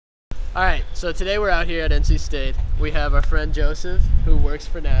All right, so today we're out here at NC State. We have our friend Joseph, who works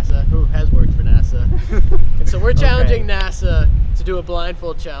for NASA, who has worked for NASA. And so we're challenging NASA to do a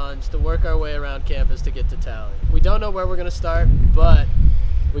blindfold challenge to work our way around campus to get to Tally. We don't know where we're gonna start, but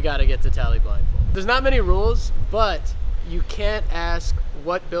we gotta get to Tally blindfold. There's not many rules, but you can't ask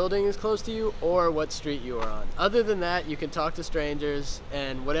what building is close to you or what street you are on. Other than that, you can talk to strangers,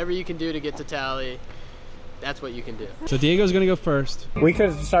 and whatever you can do to get to Tally, that's what you can do. So Diego's gonna go first. We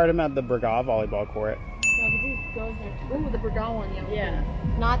could start him at the Brigade volleyball court. No, because he goes there. Ooh, the Brigade one, yeah.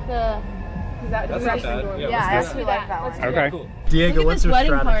 Not the... That's not bad. Yeah, I actually like that one. Okay. Cool. Diego, what's your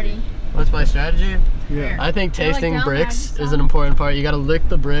strategy? Party. What's my strategy? Yeah. I think tasting bricks is an important part. You gotta lick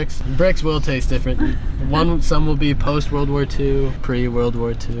the bricks. Bricks will taste different. Some will be post World War II, pre World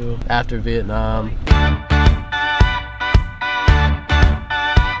War II, after Vietnam.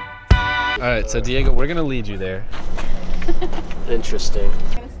 All right, so Diego, we're gonna lead you there. Interesting.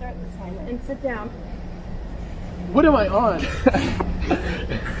 I'm gonna start this time and sit down. What am I on?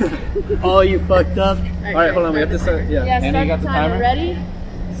 Oh, you fucked up. All right, hold on. We have to start. Yeah. Yeah, Andy, start you got the the timer. timer? Ready?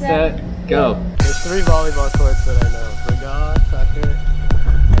 Set. Go. There's 3 volleyball courts that I know. Brigade, Tucker,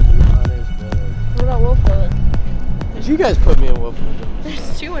 and the Honors Village. What about Wolf Village? You guys put me in Wolf Village.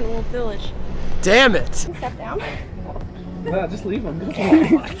 There's 2 in Wolf Village. Damn it! Step down. No, just leave him. Oh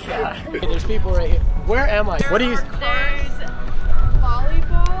my god. Hey, there's people right here. Where am I? What do you... There's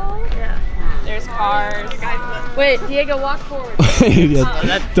volleyball. Yeah. There's cars. Wait, Diego, walk forward.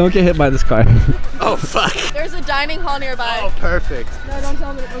 Don't get hit by this car. Oh fuck. There's a dining hall nearby. Oh, perfect. No, don't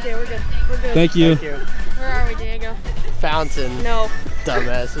tell me. Okay, we're good. We're good. Thank you. Thank you. Where are we, Diego? Fountain. No.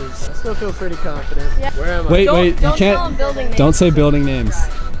 Dumbasses. I still feel pretty confident. Yeah. Where am I? Wait, Don't you tell can't. him building names. Don't say building names.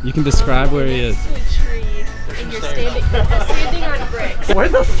 You can describe where he is. Next to a tree, and you're standing on bricks. Where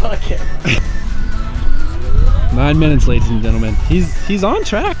the fuck am I? 9 minutes, ladies and gentlemen. He's on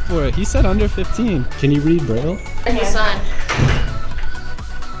track for it. He said under 15. Can you read Braille? And the sun.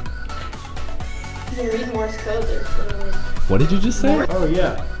 You can read Morse code. What did you just say? Oh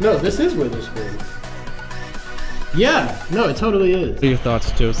yeah. No, this is Witherspoon. Yeah. No, it totally is. What are your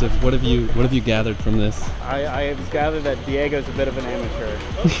thoughts, Joseph? What have you gathered from this? I have gathered that Diego's a bit of an amateur.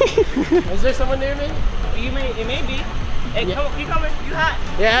 Is there someone near me? It may be. Hey, Yeah. come on, you coming? You hot?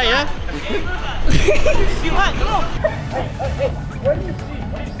 Yeah, yeah. You hot? Come on.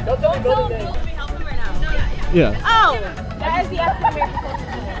 Don't tell me building names. Let me help him right now. No, Yeah. Oh, that is the African American culture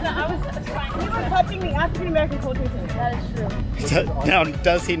center. No, I was trying. You were touching the African American culture center. That is true. Now,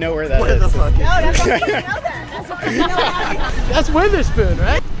 does he know where that Where is? the fuck is No, that's why you know that. That's why you know that. That's Witherspoon,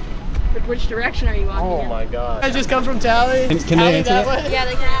 right? Which direction are you walking Oh in? my god. I just come from Tally. Can Tally they answer that that? way? Yeah,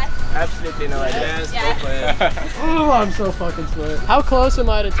 they can. Absolutely no idea. Oh, I'm so fucking smart. How close am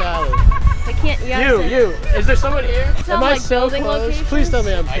I to Tally? They can't. You. Is there someone here? Tell Am I like so building close? locations? Please tell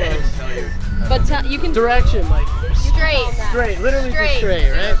me I'm close. But you can Direction, like straight. straight, literally just Straight.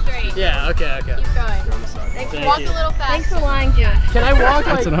 straight, right? Straight. Yeah. Okay. Keep going. Thank Walk you. a little fast. Thanks for lying to us. Can I walk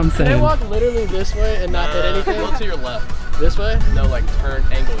That's like? what I'm Can I saying. walk literally this way and not hit anything? Go to your left. This way? No, like turn,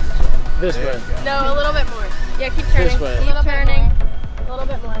 angle yourself. This way. No, a little bit more. Yeah, keep turning. This way. Keep turning. A little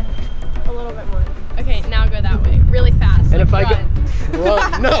bit more. A little bit more. Okay, now go that way. Really fast. And if I run. go,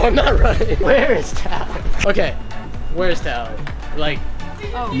 run. No, I'm not running. Where is Tally? Okay, where's Tally? Like,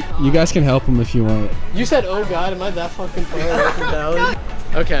 Oh, You guys can help him if you want. you said, oh god, am I that fucking far away from Tally?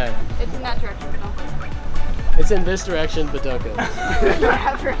 Okay, it's in that direction. But don't go. it's in this direction, but don't go.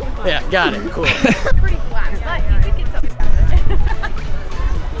 Yeah, pretty much. Yeah, got it. Cool. Pretty flat, but you could get something out of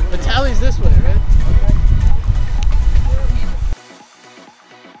it. But Tally's this way, right?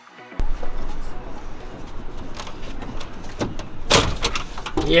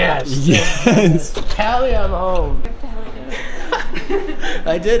 Yes. Yes. Tally, I'm home.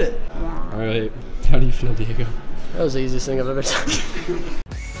 I did it. All right. How do you feel, Diego? That was the easiest thing I've ever done.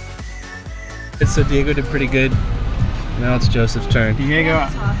 So Diego did pretty good. Now it's Joseph's turn. Diego,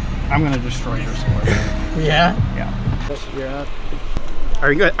 I'm gonna destroy your score. Yeah? Yeah. You're up.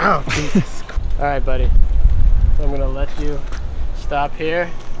 Are you good? Oh, Jesus. All right, buddy. So I'm gonna let you stop here.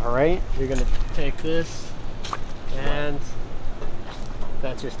 All right. You're gonna take this, and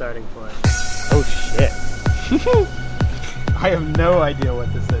that's your starting point. Oh shit. I have no idea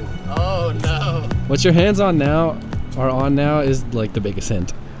what this is. Oh no. What your hands on now is like the biggest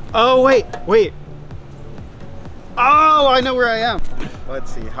hint. Oh wait. Oh, I know where I am.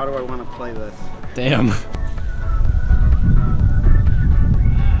 Let's see. How do I want to play this? Damn.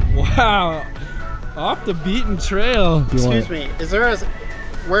 Wow. Off the beaten trail. Excuse me. Is there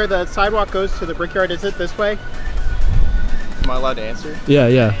where the sidewalk goes to the brickyard? Is it this way? Am I allowed to answer? Yeah.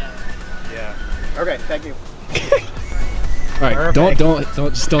 Yeah. Okay. Thank you. All right, don't hit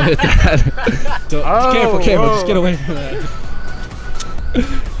that. Careful, just get away from that.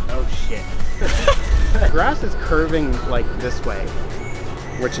 Oh shit. The grass is curving like this way,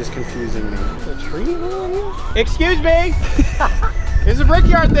 which is confusing me. Is a tree around here? Excuse me! Is the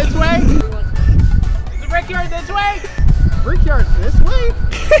brickyard this way? Is the brickyard this way? Brickyard this way?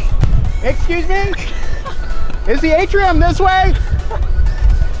 Excuse me? Is the atrium this way?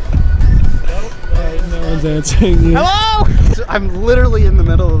 No one's answering you. Hello? I'm literally in the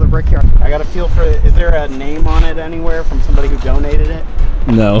middle of the brickyard. I got a feel for it. Is there a name on it anywhere from somebody who donated it?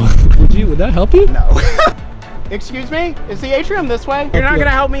 No. Would that help you? No. Excuse me? Is the atrium this way? You're not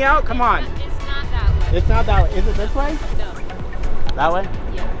gonna help me out? Come on. It's not that way. It's not that way. Is it this way? No. That way?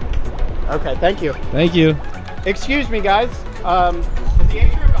 Yeah. Okay, thank you. Thank you. Excuse me, guys. Is the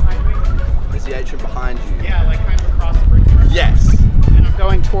atrium behind me? Is the atrium behind you? Yeah, like kind of across the brickyard. Yes. And I'm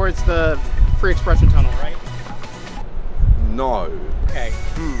going towards the free expression tunnel, right? No. Okay.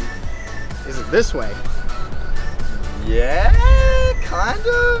 Is it this way? Yeah, kind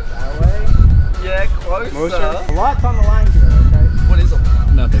of. That way? Yeah, closer. A lot's on the line here, okay? What is it?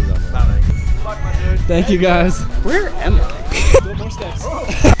 Nothing's on there. Nothing. Good luck, my dude. Thank you guys. Where am I? Go more steps.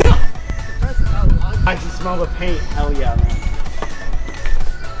 I can smell the paint. Hell yeah, man.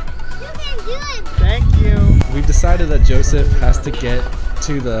 You can do it. Thank you. We've decided that Joseph has to get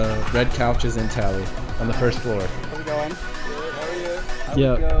to the red couches in Tally on the first floor. How's it going? Good, how are you? I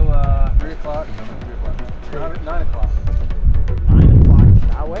Yeah. would go 3 o'clock. 9 o'clock. 9 o'clock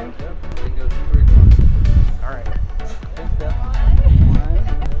that way? Yep. We can go 3 o'clock. All right.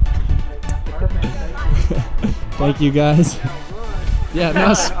 Thank you guys. Yeah,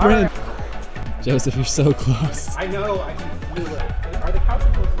 now sprint. Joseph, you're so close. I know, I can feel it. Are the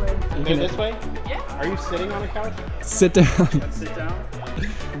couches this way? They're this way? Yeah. Are you sitting on a couch? Sit down. Sit down.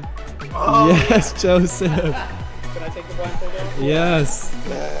 Yes, Joseph. Can I take the blindfold off? Yes.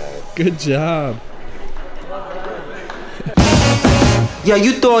 Good job. Yeah,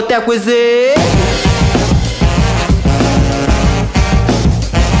 you thought that was it?